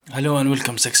Hello and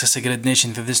welcome Success Grid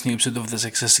Nation to this new episode of the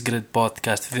Success Grid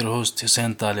podcast with your host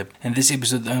Hussein Talib. In this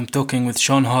episode I'm talking with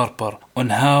Shawn Harper on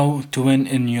how to win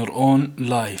in your own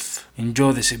life.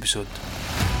 Enjoy this episode.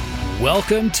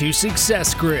 Welcome to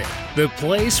Success Grid, the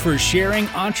place for sharing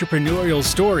entrepreneurial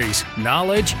stories,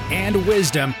 knowledge, and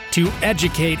wisdom to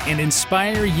educate and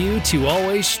inspire you to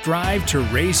always strive to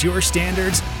raise your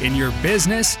standards in your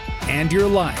business and your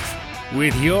life.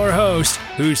 With your host,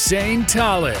 Hussein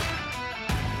Talib.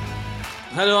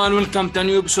 Hello and welcome to a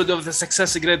new episode of the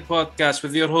Success Grid podcast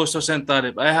with your host Hussein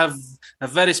Talib. I have a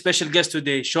very special guest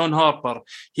today, Shawn Harper.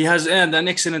 He has earned an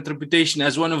excellent reputation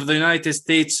as one of the United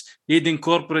States' leading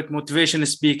corporate motivation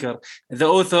speaker, the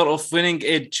author of Winning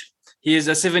Edge. He is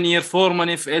a 7-year former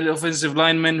NFL offensive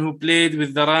lineman who played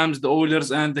with the Rams, the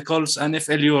Oilers, and the Colts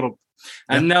NFL Europe,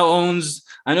 and now owns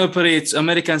and operates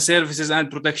American Services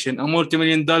and Protection, a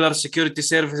multi-million-dollar security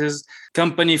services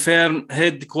company firm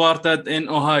headquartered in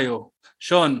Ohio.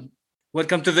 Shawn,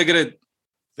 welcome to the grid.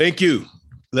 Thank you.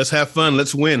 Let's have fun.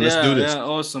 Let's win. Let's do this. Yeah,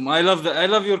 awesome. I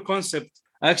love your concept.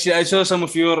 Actually, I saw some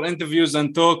of your interviews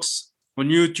and talks on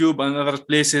YouTube and other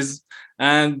places,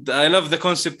 and I love the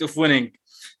concept of winning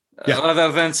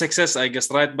rather than success, I guess,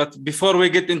 right? But before we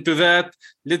get into that,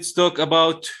 let's talk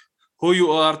about who you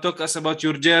are. Talk us about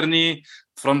your journey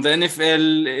from the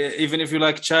NFL, even if you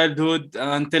like childhood,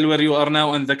 until where you are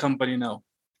now and the company now.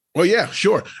 Oh, yeah,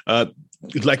 sure.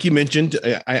 Like you mentioned,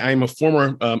 I'm a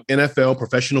former NFL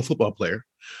professional football player.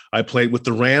 I played with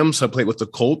the Rams. I played with the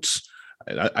Colts.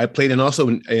 I played also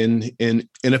in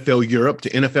NFL Europe. The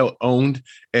NFL owned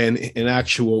an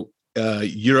actual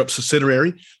Europe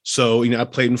subsidiary. So, I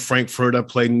played in Frankfurt. I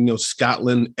played in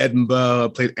Scotland, Edinburgh. I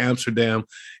played Amsterdam.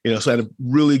 So I had a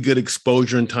really good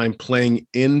exposure and time playing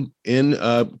in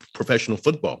professional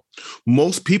football.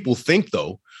 Most people think,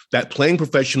 though, that playing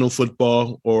professional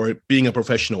football or being a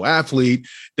professional athlete,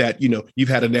 that, you've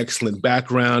had an excellent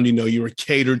background, you were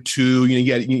catered to,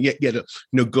 you had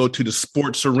to, go to the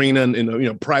sports arena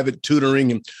and private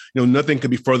tutoring and, nothing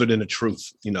could be further than the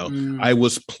truth. I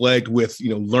was plagued with,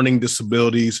 learning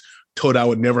disabilities, told I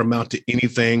would never amount to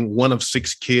anything. One of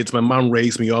 6 kids. My mom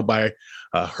raised me all by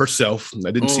herself.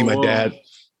 I didn't see my dad.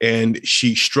 And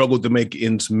she struggled to make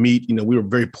ends meet. We were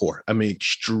very poor. I mean,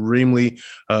 extremely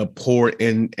poor,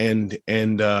 and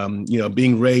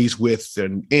being raised with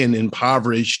in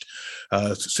impoverished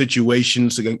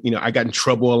situations. I got in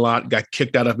trouble a lot. Got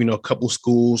kicked out of a couple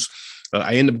schools.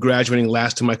 I ended up graduating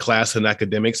last in my class in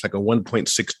academics, like a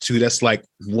 1.62. That's like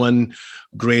one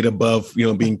grade above,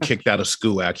 being kicked out of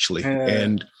school, actually.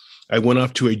 And I went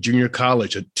off to a junior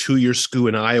college, a 2-year school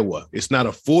in Iowa. It's not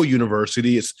a full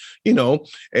university. It's,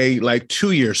 a like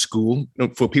 2-year school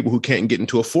for people who can't get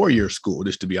into a 4-year school,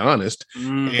 just to be honest.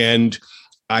 And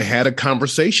I had a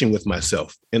conversation with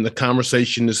myself, and the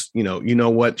conversation is, you know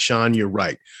what, Shawn, you're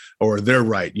right, or they're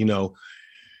right. You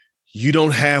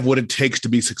don't have what it takes to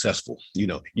be successful. You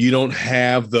don't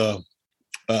have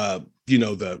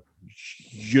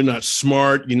you're not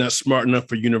smart. You're not smart enough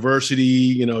for university.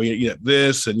 You have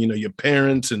this and, your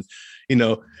parents and, you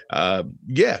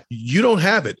don't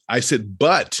have it. I said,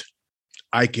 but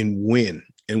I can win.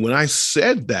 And when I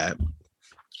said that,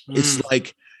 it's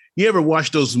like, you ever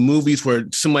watch those movies where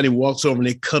somebody walks over and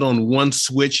they cut on one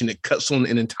switch and it cuts on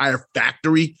an entire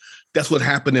factory? That's what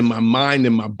happened in my mind,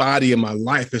 in my body, in my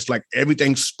life. It's like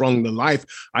everything sprung to life.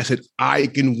 I said, I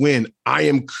can win. I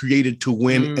am created to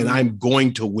win, and I'm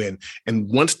going to win. And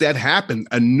once that happened,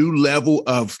 a new level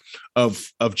of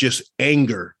just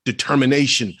anger,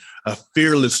 determination,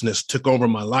 fearlessness took over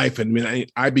my life. And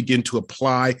I began to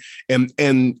apply, and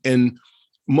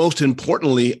most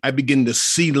importantly, I began to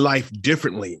see life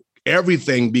differently.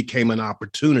 Everything became an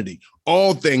opportunity.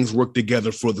 All things work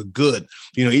together for the good.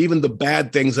 Even the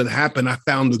bad things that happen, I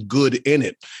found the good in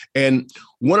it. And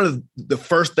one of the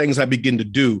first things I begin to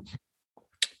do,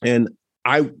 and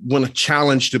I want to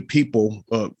challenge the people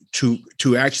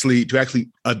to actually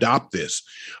adopt this.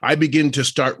 I begin to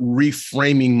start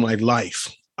reframing my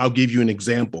life. I'll give you an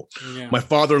example. Yeah. My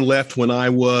father left when I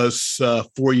was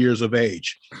 4 years of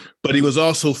age, but he was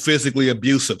also physically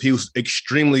abusive. He was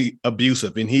extremely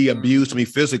abusive, and he abused me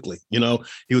physically.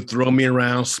 He would throw me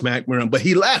around, smack me around, but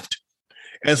he left.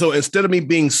 And so instead of me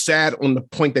being sad on the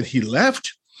point that he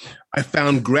left, I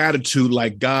found gratitude,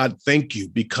 like, God, thank you,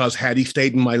 because had he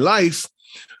stayed in my life,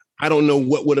 I don't know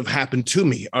what would have happened to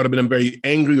me. I would have been a very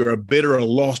angry or a bitter or a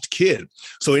lost kid.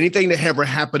 So anything that ever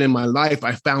happened in my life,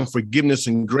 I found forgiveness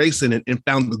and grace in it and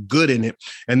found the good in it.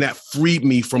 And that freed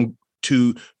me from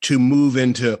to move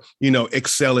into,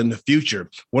 excel in the future.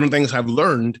 One of the things I've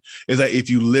learned is that if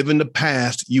you live in the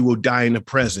past, you will die in the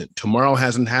present. Tomorrow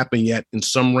hasn't happened yet in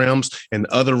some realms, and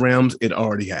other realms it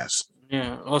already has.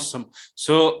 Yeah, awesome.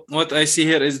 So what I see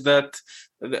here is that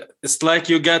it's like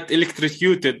you got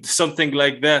electrocuted, something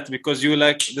like that, because you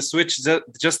like the switch that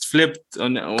just flipped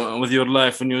on with your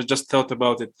life when you just thought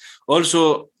about it.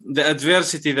 Also, the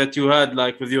adversity that you had,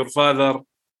 like with your father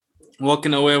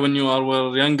walking away when you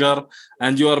were younger,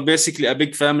 and you are basically a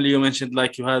big family. You mentioned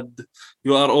like you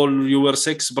were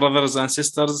 6 brothers and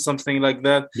sisters, something like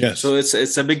that. Yes. So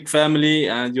it's a big family,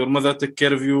 and your mother took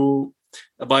care of you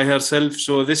by herself.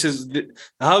 So this is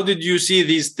how did you see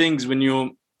these things when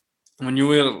you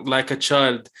were like a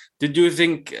child? Did you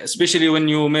think, especially when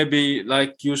you maybe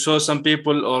like you saw some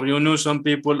people or you knew some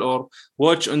people or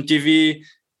watch on TV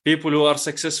people who are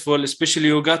successful, especially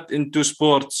who got into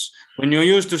sports, when you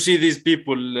used to see these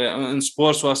people in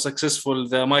sports who are successful,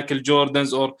 the Michael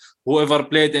Jordans or whoever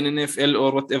played in NFL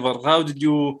or whatever, how did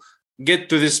you get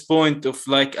to this point of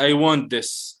like, I want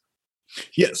this?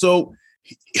 Yeah. So,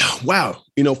 wow.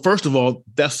 First of all,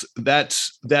 that's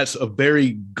a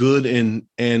very good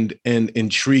and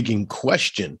intriguing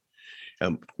question.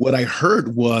 What I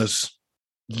heard was,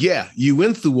 yeah, you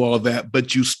went through all that,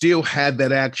 but you still had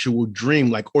that actual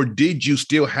dream, or did you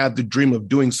still have the dream of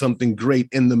doing something great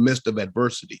in the midst of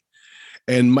adversity?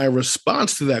 And my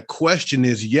response to that question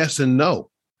is yes and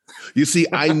no. You see,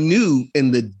 I knew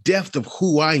in the depth of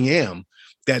who I am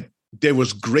that there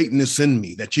was greatness in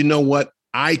me, that,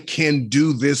 I can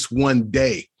do this one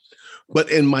day. But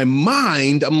in my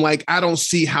mind, I'm like, I don't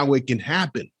see how it can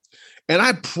happen. And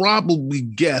I probably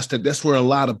guess that that's where a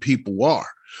lot of people are,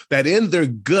 that in their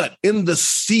gut, in the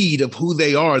seed of who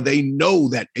they are, they know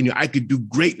that I could do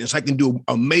greatness, I can do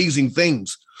amazing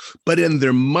things. But in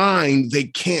their mind, they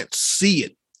can't see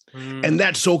it. And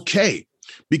that's okay,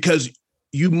 because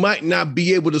you might not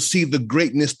be able to see the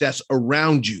greatness that's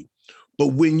around you.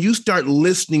 But when you start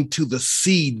listening to the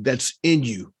seed that's in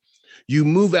you, you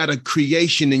move out of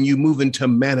creation and you move into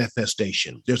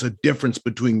manifestation. There's a difference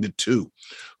between the two.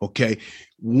 Okay.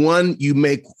 One you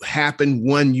make happen,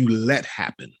 one you let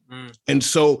happen. And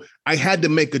so I had to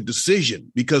make a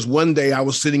decision, because one day I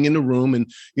was sitting in the room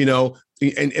and,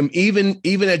 and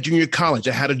even at junior college,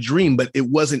 I had a dream, but it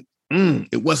wasn't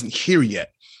here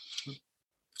yet.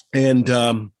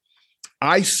 And,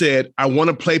 I said, I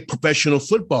want to play professional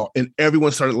football, and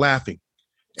everyone started laughing.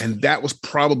 And that was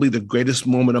probably the greatest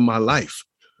moment of my life.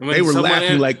 They were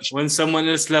laughing when someone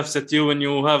else laughs at you when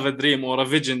you have a dream or a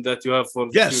vision that you have for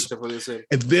the future for yourself.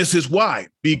 And this is why,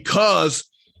 because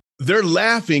they're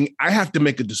laughing, I have to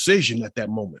make a decision at that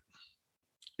moment.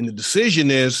 And the decision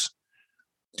is,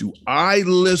 do I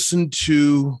listen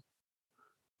to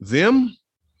them,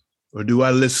 or do I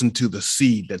listen to the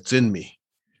seed that's in me?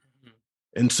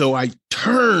 And so I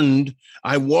turned,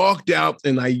 I walked out,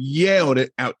 and I yelled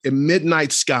it out in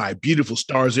midnight sky, beautiful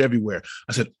stars everywhere.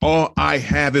 I said, all I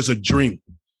have is a dream.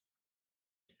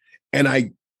 And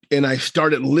I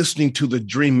started listening to the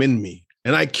dream in me.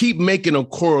 And I keep making a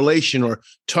correlation or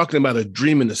talking about a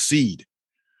dream and a seed,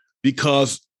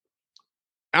 because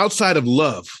outside of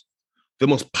love, the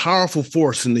most powerful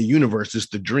force in the universe is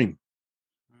the dream.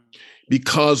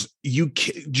 Because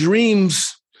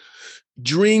dreams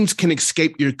can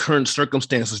escape your current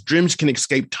circumstances. Dreams can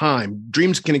escape time.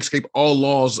 Dreams can escape all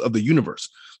laws of the universe.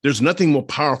 There's nothing more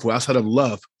powerful outside of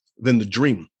love than the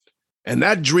dream. And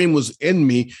that dream was in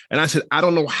me. And I said, I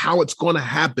don't know how it's going to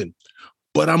happen,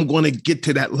 but I'm going to get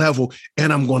to that level,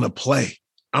 and I'm going to play.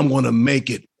 I'm going to make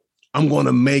it. I'm going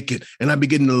to make it. And I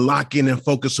began to lock in and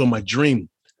focus on my dream.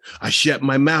 I shut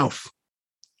my mouth.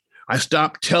 I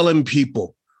stopped telling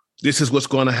people this is what's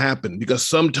going to happen, because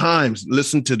sometimes,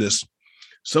 listen to this,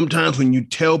 sometimes when you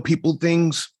tell people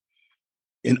things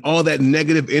and all that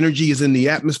negative energy is in the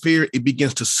atmosphere, it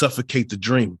begins to suffocate the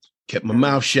dream. Kept my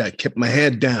mouth shut, kept my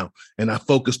head down, and I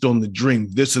focused on the dream.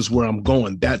 This is where I'm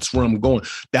going. That's where I'm going.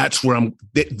 That's where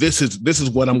this is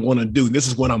what I'm going to do. This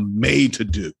is what I'm made to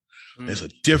do. There's a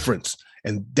difference.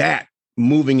 And that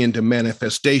moving into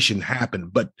manifestation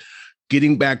happened. But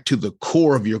getting back to the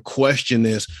core of your question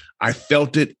is, I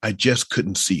felt it. I just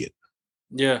couldn't see it.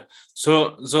 Yeah.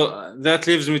 So that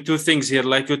leaves me two things here.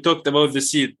 Like you talked about the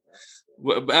seed.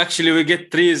 Actually, we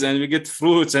get trees and we get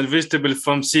fruits and vegetables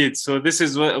from seeds. So this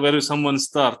is where someone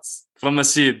starts, from a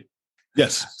seed.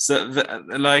 Yes. So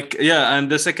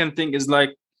and the second thing is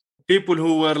like people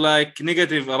who were like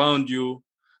negative around you.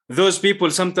 Those people,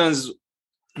 sometimes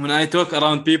when I talk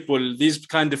around people, these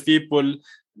kind of people,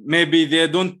 maybe they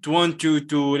don't want you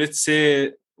to, let's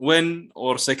say, win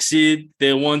or succeed.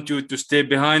 They want you to stay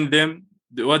behind them.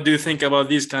 What do you think about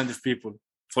these kind of people,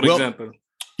 for example?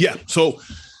 Yeah. So,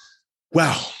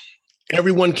 wow,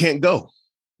 everyone can't go.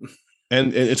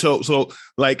 And so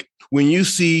like when you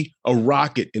see a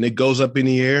rocket and it goes up in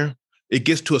the air, it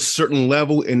gets to a certain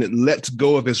level and it lets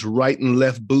go of its right and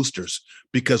left boosters,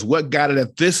 because what got it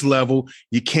at this level,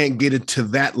 you can't get it to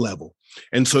that level.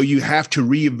 And so you have to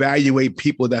reevaluate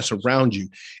people that's around you,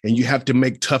 and you have to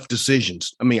make tough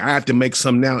decisions. I mean, I have to make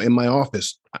some now in my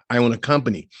office. I own a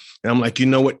company, and I'm like, you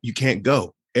know what? You can't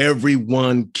go.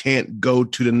 Everyone can't go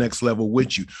to the next level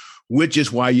with you, which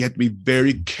is why you have to be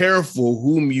very careful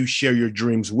whom you share your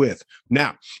dreams with.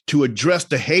 Now, to address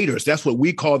the haters, that's what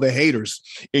we call the haters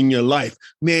in your life.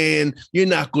 Man, you're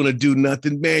not going to do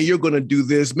nothing. Man, you're going to do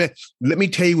this. Man, let me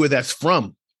tell you where that's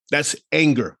from. That's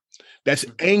anger. That's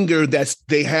anger that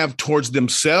they have towards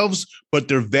themselves, but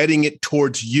they're vetting it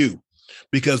towards you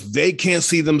because they can't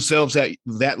see themselves at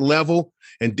that level.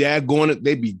 And daggone it,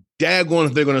 they'd be daggone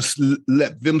if they're going to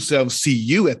let themselves see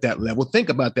you at that level. Think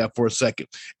about that for a second.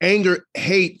 Anger,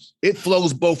 hate, it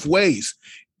flows both ways.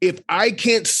 If I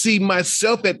can't see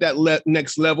myself at that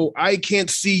next level, I can't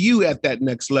see you at that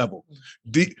next level.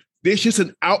 There's just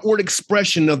an outward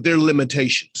expression of their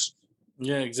limitations.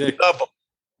 Yeah, exactly. Love them.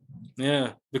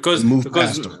 Yeah, because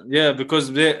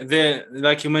they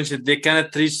like you mentioned, they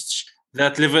cannot reach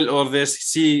that level, or they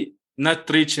see not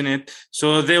reaching it,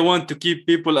 so they want to keep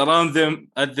people around them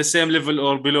at the same level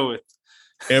or below it.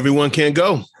 Everyone can't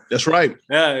go. That's right.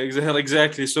 Yeah,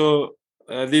 exactly. So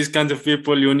these kind of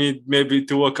people you need maybe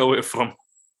to walk away from.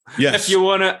 Yes. If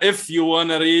you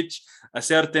wanna reach a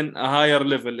higher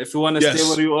level, if you wanna stay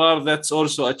where you are, that's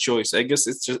also a choice. I guess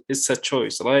it's a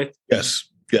choice, right?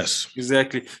 Yes,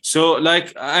 exactly. So,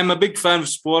 like, I'm a big fan of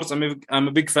sports. I'm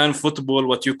a big fan of football.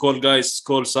 What you guys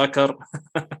call soccer.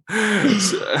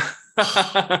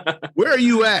 Where are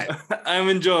you at? I'm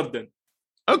in Jordan.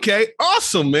 Okay,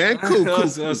 awesome, man. Cool.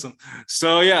 Awesome.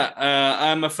 So yeah,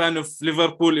 I'm a fan of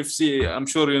Liverpool FC. I'm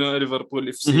sure you know Liverpool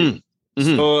FC.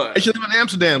 Mm-hmm. So I used to live in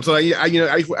Amsterdam, so I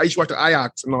used to watch the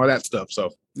Ajax and all that stuff.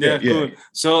 So yeah, cool.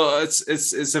 So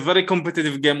it's a very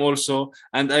competitive game also,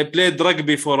 and I played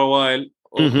rugby for a while.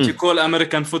 What you call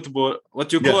American football,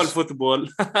 call football.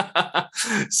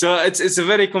 So it's a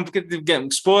very competitive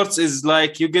game. Sports is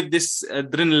like you get this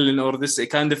adrenaline or this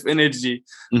kind of energy,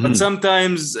 but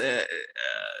sometimes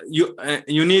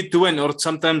you need to win, or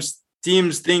sometimes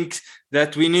teams think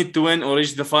that we need to win or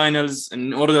reach the finals.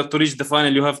 In order to reach the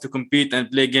final, you have to compete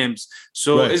and play games.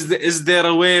 So is there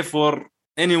a way for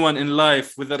anyone in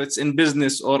life, whether it's in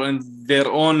business or in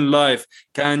their own life,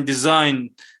 can design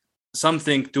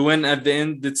something to win at the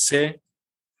end, let's say?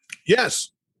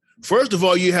 Yes. First of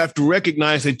all, you have to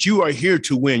recognize that you are here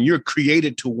to win. You're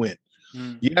created to win.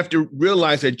 You have to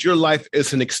realize that your life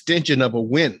is an extension of a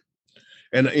win.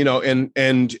 And,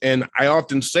 and I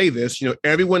often say this,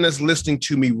 everyone that's listening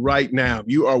to me right now,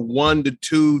 you are 1 to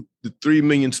 2 to 3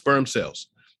 million sperm cells.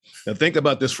 Now think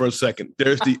about this for a second.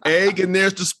 There's the egg and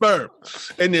there's the sperm,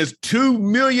 and there's 2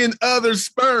 million other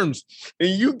sperms, and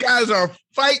you guys are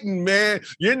fighting, man.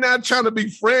 You're not trying to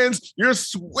be friends. You're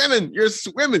swimming,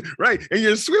 right? And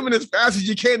you're swimming as fast as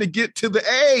you can to get to the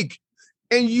egg,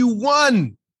 and you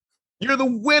won. You're the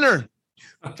winner.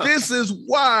 This is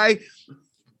why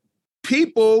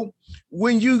people,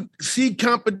 when you see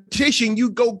competition, you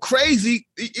go crazy.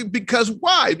 Because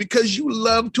why? Because you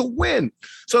love to win.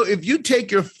 So if you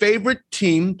take your favorite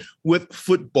team with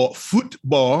football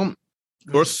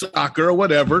or soccer or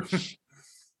whatever,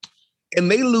 and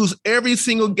they lose every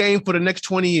single game for the next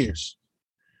 20 years,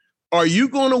 are you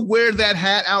going to wear that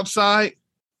hat outside?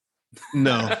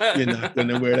 No, you're not going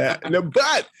to wear that. No,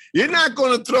 but you're not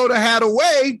going to throw the hat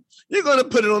away. You're going to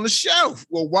put it on the shelf.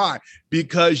 Well, why?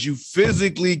 Because you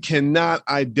physically cannot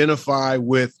identify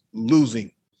with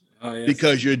losing. Oh, yes.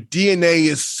 Because your DNA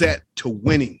is set to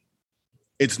winning.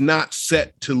 It's not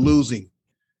set to losing.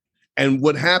 And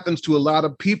what happens to a lot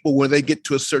of people when they get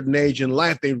to a certain age in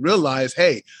life, they realize,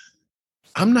 hey,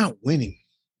 I'm not winning.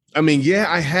 I mean, yeah,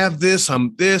 I have this,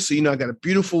 I'm this, I got a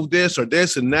beautiful this or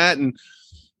this and that, and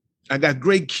I got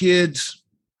great kids,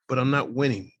 but I'm not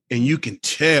winning. And you can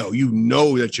tell,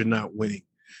 that you're not winning.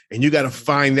 And you got to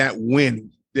find that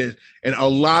win. And a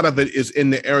lot of it is in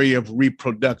the area of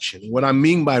reproduction. What I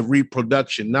mean by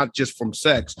reproduction, not just from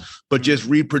sex, but just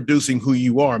reproducing who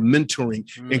you are, mentoring,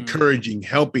 encouraging,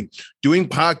 helping. Doing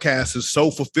podcasts is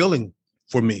so fulfilling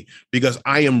for me because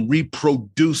I am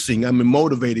reproducing, I'm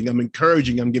motivating, I'm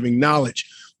encouraging, I'm giving knowledge.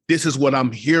 This is what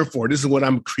I'm here for. This is what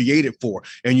I'm created for.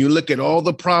 And you look at all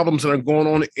the problems that are going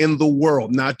on in the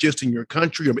world, not just in your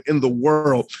country or in the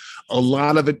world. A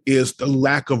lot of it is the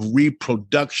lack of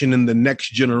reproduction in the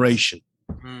next generation.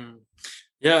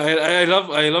 Yeah,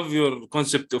 I love your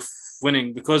concept of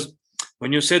winning, because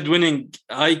when you said winning,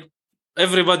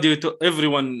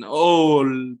 everyone,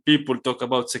 all people talk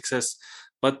about success,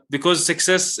 but because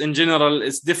success in general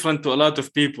is different to a lot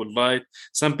of people, right?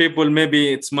 Some people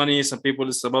maybe it's money, some people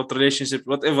it's about relationship,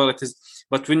 whatever it is.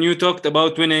 But when you talked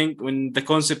about winning, when the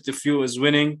concept of you is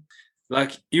winning,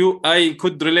 like you, I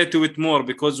could relate to it more,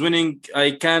 because winning,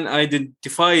 I can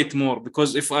identify it more.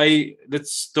 Because if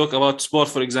let's talk about sport,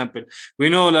 for example, we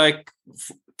know like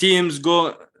teams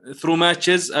go through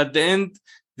matches, at the end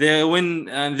they win,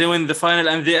 and they win the final,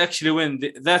 and they actually win.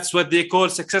 That's what they call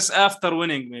success after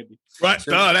winning, maybe. Right.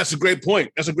 So, That's a great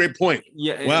point. That's a great point.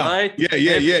 yeah, Wow. right.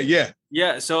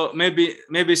 Yeah. So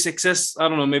maybe success, I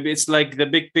don't know, maybe it's like the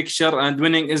big picture, and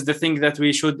winning is the thing that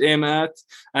we should aim at.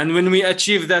 And when we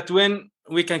achieve that win,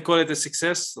 we can call it a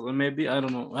success. Or maybe, I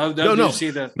don't know. How do you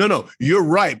see that? No, you're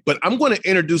right. But I'm going to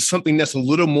introduce something that's a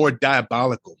little more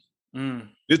diabolical.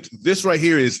 This right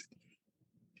here is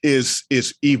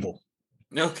evil.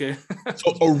 Okay.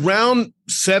 So around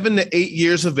 7 to 8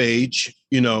 years of age,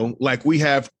 like we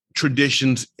have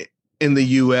traditions in the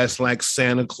US like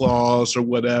Santa Claus or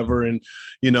whatever. And,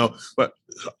 but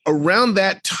around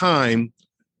that time,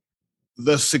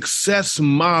 the success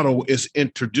model is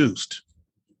introduced.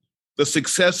 The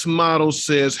success model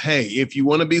says, hey, if you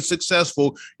want to be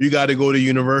successful, you got to go to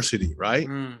university, right?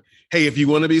 Hey, if you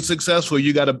want to be successful,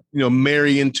 you got to,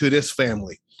 marry into this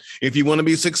family. If you want to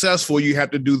be successful, you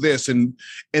have to do this. And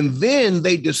then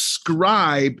they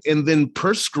describe and then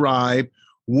prescribe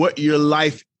what your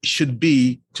life should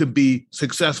be to be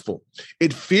successful.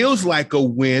 It feels like a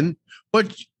win,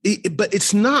 but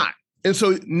it's not. And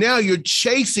so now you're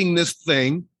chasing this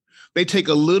thing. They take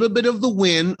a little bit of the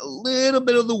win,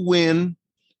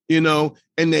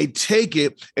 and they take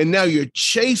it. And now you're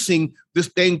chasing this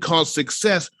thing called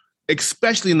success,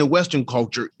 especially in the Western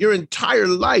culture. Your entire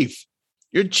life,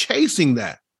 you're chasing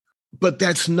that. But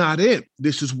that's not it.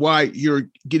 This is why you're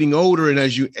getting older. And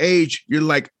as you age, you're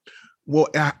like, well,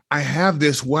 I have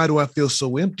this. Why do I feel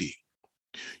so empty?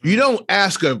 You don't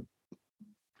ask an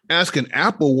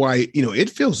apple why, it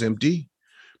feels empty.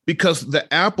 Because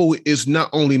the apple is not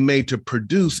only made to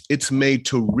produce, it's made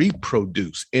to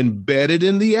reproduce. Embedded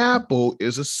in the apple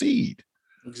is a seed.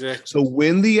 Exactly. So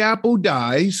when the apple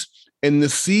dies and the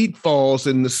seed falls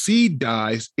and the seed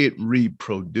dies, it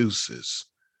reproduces.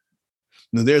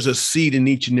 Now, there's a seed in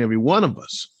each and every one of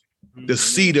us. The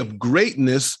seed of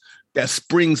greatness that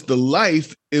springs to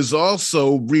life is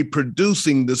also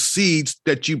reproducing the seeds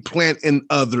that you plant in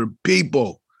other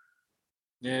people.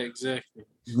 Yeah, exactly.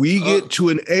 We get to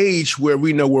an age where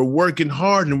we know we're working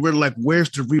hard and we're like, where's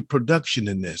the reproduction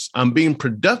in this? I'm being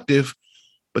productive,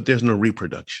 but there's no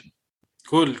reproduction.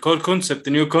 Cool concept,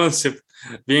 a new concept,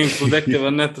 being productive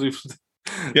and not reproductive.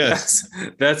 Yes.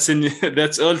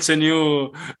 That's also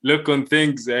new look on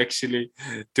things, actually,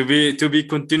 to be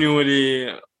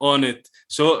continually on it.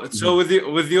 So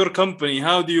with your company,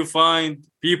 how do you find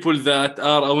people that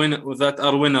are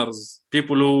winners,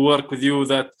 people who work with you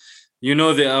that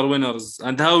they are winners,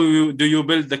 and how do you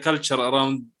build the culture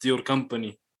around your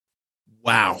company?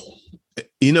 Wow.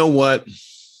 You know what?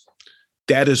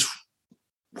 That's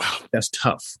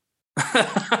tough.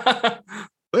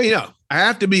 Well, I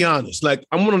have to be honest. Like,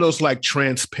 I'm one of those like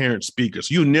transparent speakers.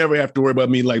 You never have to worry about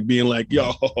me like being like,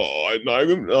 yo,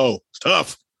 it's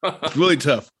tough. It's really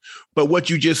tough. But what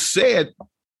you just said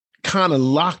kind of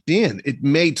locked in. It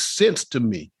made sense to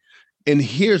me. And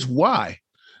here's why.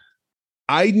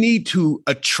 I need to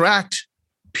attract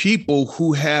people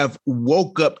who have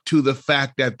woke up to the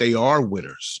fact that they are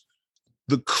winners.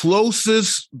 The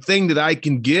closest thing that I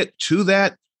can get to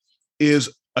that is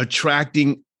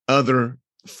attracting other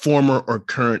former or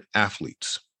current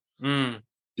athletes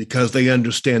because they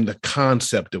understand the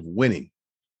concept of winning.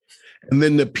 And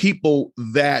then the people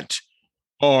that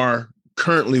are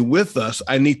currently with us,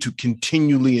 I need to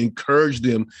continually encourage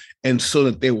them, and so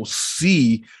that they will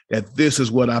see that this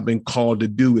is what I've been called to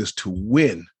do, is to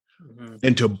win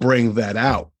and to bring that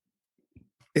out.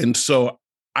 And so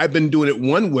I've been doing it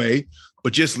one way,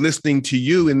 but just listening to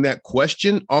you in that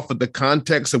question off of the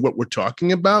context of what we're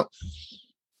talking about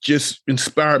just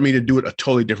inspired me to do it a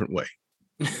totally different way.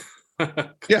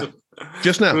 Yeah,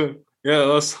 just now. Yeah,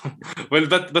 awesome. Well,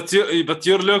 but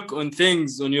your look on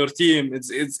things on your team,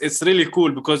 it's really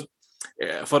cool because,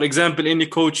 for example, any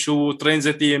coach who trains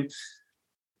a team,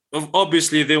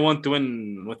 obviously they want to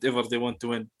win whatever they want to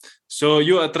win. So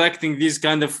you're attracting these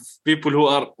kind of people who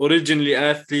are originally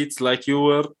athletes like you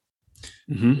were,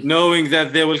 knowing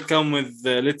that they will come with,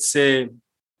 let's say,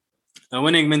 a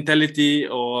winning mentality,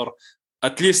 or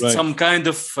at least some kind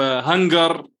of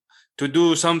hunger to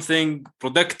do something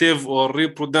productive or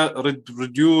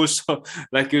reproduce,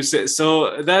 like you said. So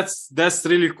that's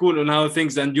really cool on how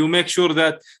things, and you make sure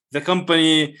that the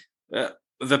company,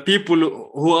 the people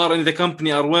who are in the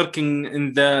company are working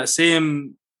in the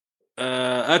same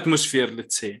atmosphere,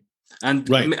 let's say, and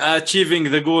achieving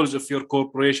the goals of your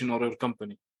corporation or your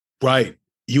company. Right.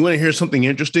 You want to hear something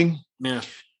interesting? Yeah.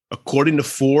 According to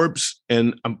Forbes,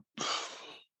 and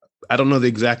I don't know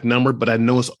the exact number, but I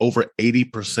know it's over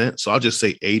 80%. So I'll just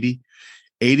say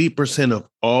 80% of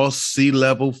all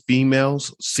C-level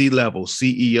females, C-level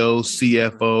CEO,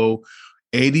 CFO,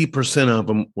 80% of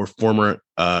them were former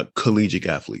collegiate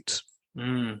athletes.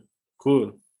 Cool.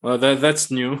 Well,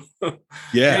 that's new.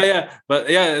 Yeah. But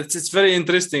yeah, it's very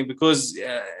interesting because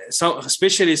so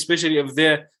especially if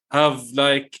they have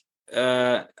like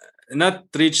not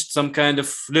reached some kind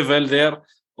of level there.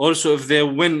 Also, if they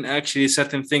win actually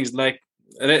certain things, like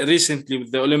recently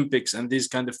with the Olympics and these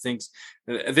kind of things,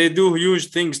 they do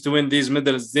huge things to win these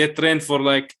medals. They train for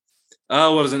like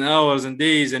hours and hours and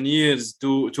days and years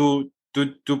to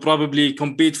probably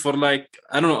compete for like,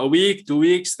 I don't know, a week, 2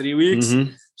 weeks, 3 weeks.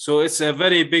 Mm-hmm. So it's a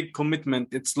very big commitment.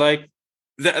 It's like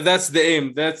that's the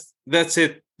aim. That's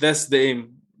it. That's the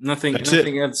aim. Nothing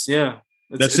else. Yeah.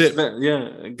 It's it.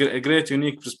 A great,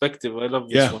 unique perspective. I love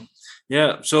this one.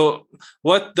 Yeah. So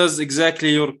what does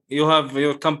exactly you have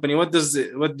your company? What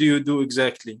do you do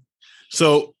exactly?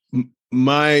 So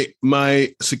my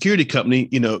security company,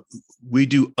 we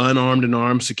do unarmed and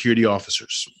armed security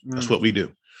officers. That's what we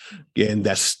do. And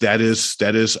that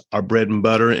is our bread and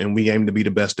butter, and we aim to be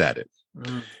the best at it.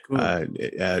 Cool.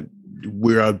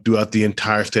 We're throughout the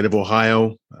entire state of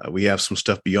Ohio. We have some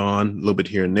stuff beyond, a little bit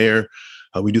here and there.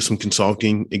 We do some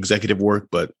consulting, executive work,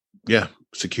 but yeah,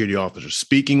 security officer.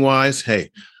 Speaking wise, hey,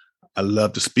 I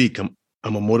love to speak. I'm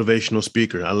a motivational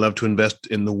speaker. I love to invest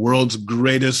in the world's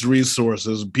greatest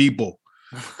resources, people.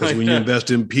 Because when you invest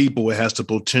in people, it has the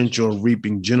potential of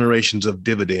reaping generations of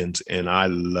dividends, and I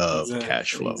love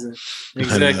cash flow.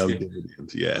 Exactly. I love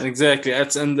dividends. Yeah, exactly.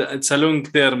 It's a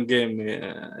long-term game.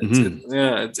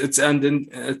 It's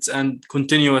and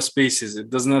continuous basis. It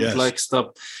does not like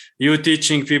stop. You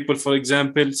teaching people, for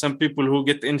example, some people who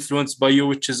get influenced by you,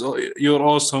 which is you're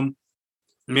awesome.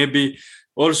 Maybe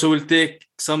also will take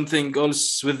something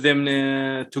else with them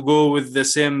to go with the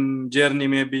same journey.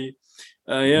 Maybe,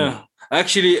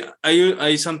 Actually,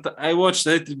 I watched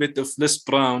a little bit of Les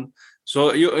Brown.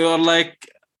 So you are like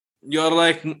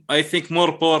I think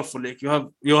more powerful. Like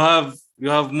you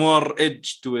have more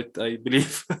edge to it, I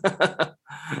believe.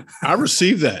 I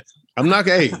received that. I'm not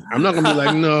gonna be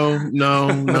like no.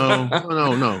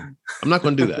 I'm not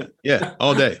gonna do that. Yeah,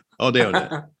 all day on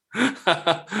that.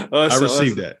 I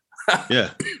received that. Yeah.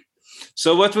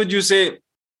 So what would you say,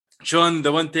 Shawn,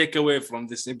 the one takeaway from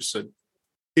this episode?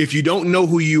 If you don't know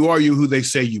who you are, you're who they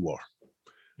say you are.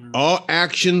 All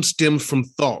action stems from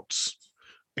thoughts.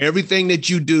 Everything that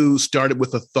you do started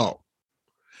with a thought.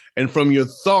 And from your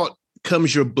thought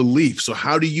comes your belief. So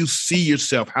how do you see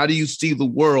yourself? How do you see the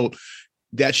world?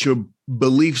 That's your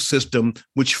belief system,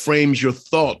 which frames your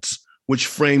thoughts, which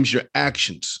frames your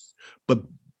actions. But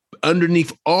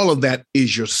underneath all of that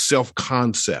is your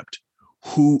self-concept.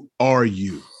 Who are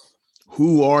you?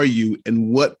 Who are you,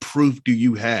 and what proof do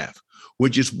you have?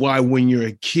 Which is why when you're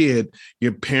a kid,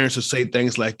 your parents will say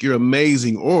things like you're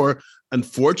amazing, or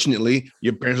unfortunately,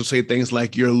 your parents will say things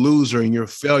like you're a loser and you're a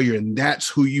failure. And that's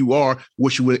who you are,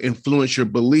 which will influence your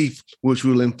belief, which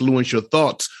will influence your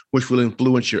thoughts, which will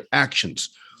influence your actions.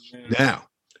 Now,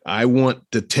 I want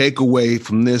the takeaway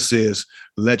from this is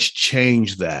let's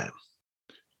change that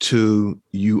to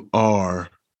you are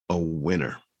a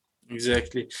winner.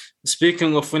 Exactly.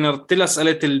 Speaking of winner, tell us a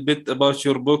little bit about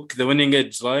your book, The Winning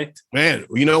Edge, right? Man,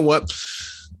 you know what?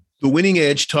 The Winning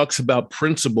Edge talks about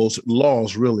principles,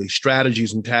 laws, really,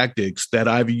 strategies and tactics that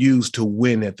I've used to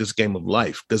win at this game of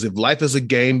life. Because if life is a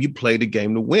game, you play the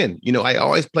game to win. I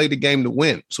always play the game to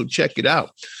win. So check it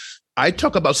out. I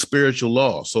talk about spiritual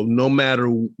laws. So no matter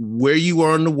where you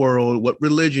are in the world, what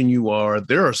religion you are,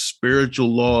 there are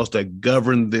spiritual laws that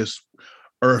govern this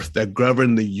earth, that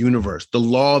govern the universe, the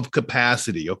law of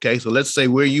capacity. Okay. So let's say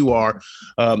where you are,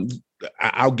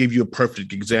 I'll give you a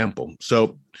perfect example.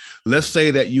 So let's say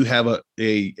that you have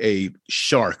a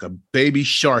shark, a baby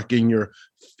shark in your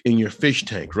fish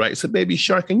tank, right? It's a baby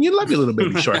shark, and you love your little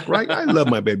baby shark, right? I love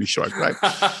my baby shark, right?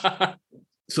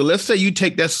 So let's say you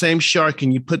take that same shark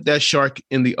and you put that shark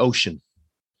in the ocean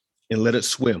and let it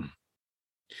swim.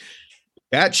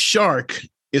 That shark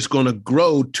is going to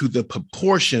grow to the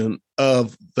proportion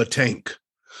of the tank.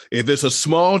 If it's a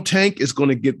small tank, it's going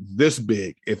to get this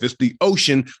big. If it's the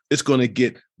ocean, it's going to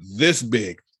get this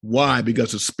big. Why?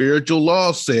 Because the spiritual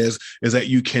law says is that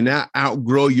you cannot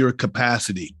outgrow your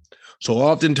capacity. So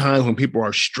oftentimes when people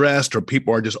are stressed or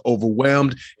people are just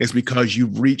overwhelmed, it's because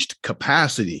you've reached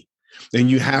capacity. Then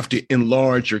you have to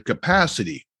enlarge your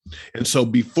capacity. And so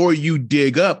before you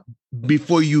dig up,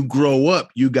 before you grow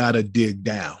up, you got to dig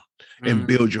down and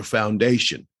build your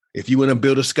foundation. If you want to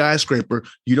build a skyscraper,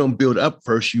 you don't build up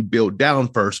first, you build down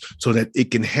first so that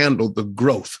it can handle the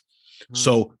growth.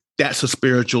 So that's a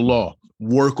spiritual law.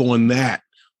 Work on that.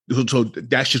 So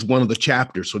that's just one of the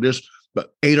chapters. So there's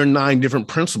about 8 or 9 different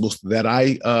principles that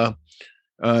I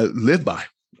live by.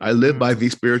 I live by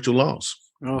these spiritual laws.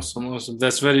 Awesome.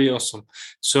 That's very awesome.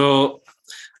 So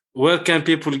where can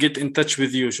people get in touch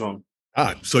with you, Shawn?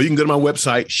 So you can go to my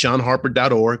website,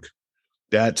 ShawnHarper.org.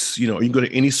 That's, you can go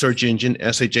to any search engine,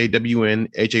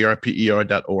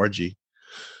 ShawnHarper.org.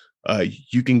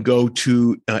 You can go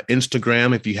to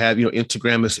Instagram. If you have,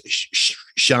 Instagram is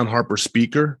Shawn Harper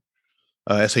Speaker,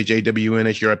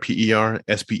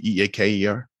 ShawnHarper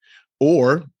Speaker.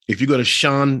 Or if you go to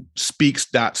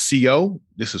ShawnSpeaks.co,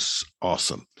 this is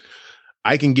awesome.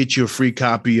 I can get you a free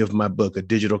copy of my book, a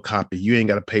digital copy. You ain't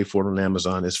got to pay for it on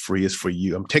Amazon. It's free. It's for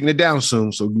you. I'm taking it down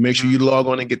soon. So make sure you log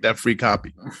on and get that free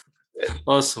copy.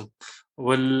 Awesome.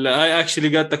 Well, I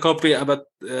actually got the copy about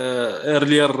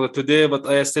earlier today, but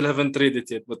I still haven't read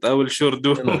it yet. But I will sure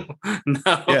do now.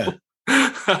 Yeah.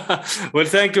 Well,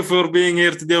 thank you for being here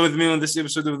today with me on this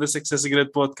episode of the Success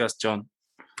Grid podcast, Shawn.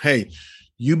 Hey,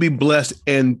 you be blessed.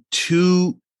 And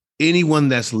to anyone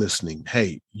that's listening,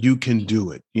 hey, you can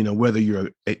do it. Whether you're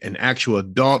an actual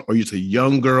adult or you're just a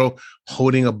young girl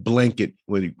holding a blanket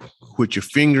with your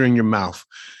finger in your mouth,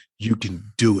 you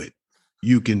can do it.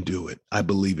 You can do it. I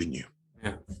believe in you.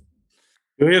 Yeah.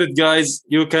 You hear it, guys.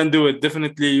 You can do it.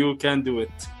 Definitely, you can do it.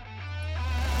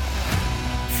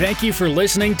 Thank you for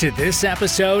listening to this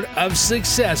episode of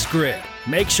Success Grid.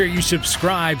 Make sure you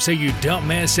subscribe so you don't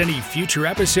miss any future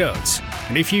episodes.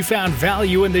 And if you found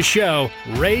value in the show,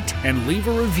 rate and leave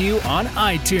a review on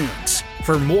iTunes.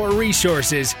 For more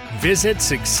resources, visit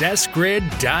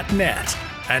successgrid.net.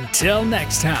 Until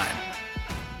next time.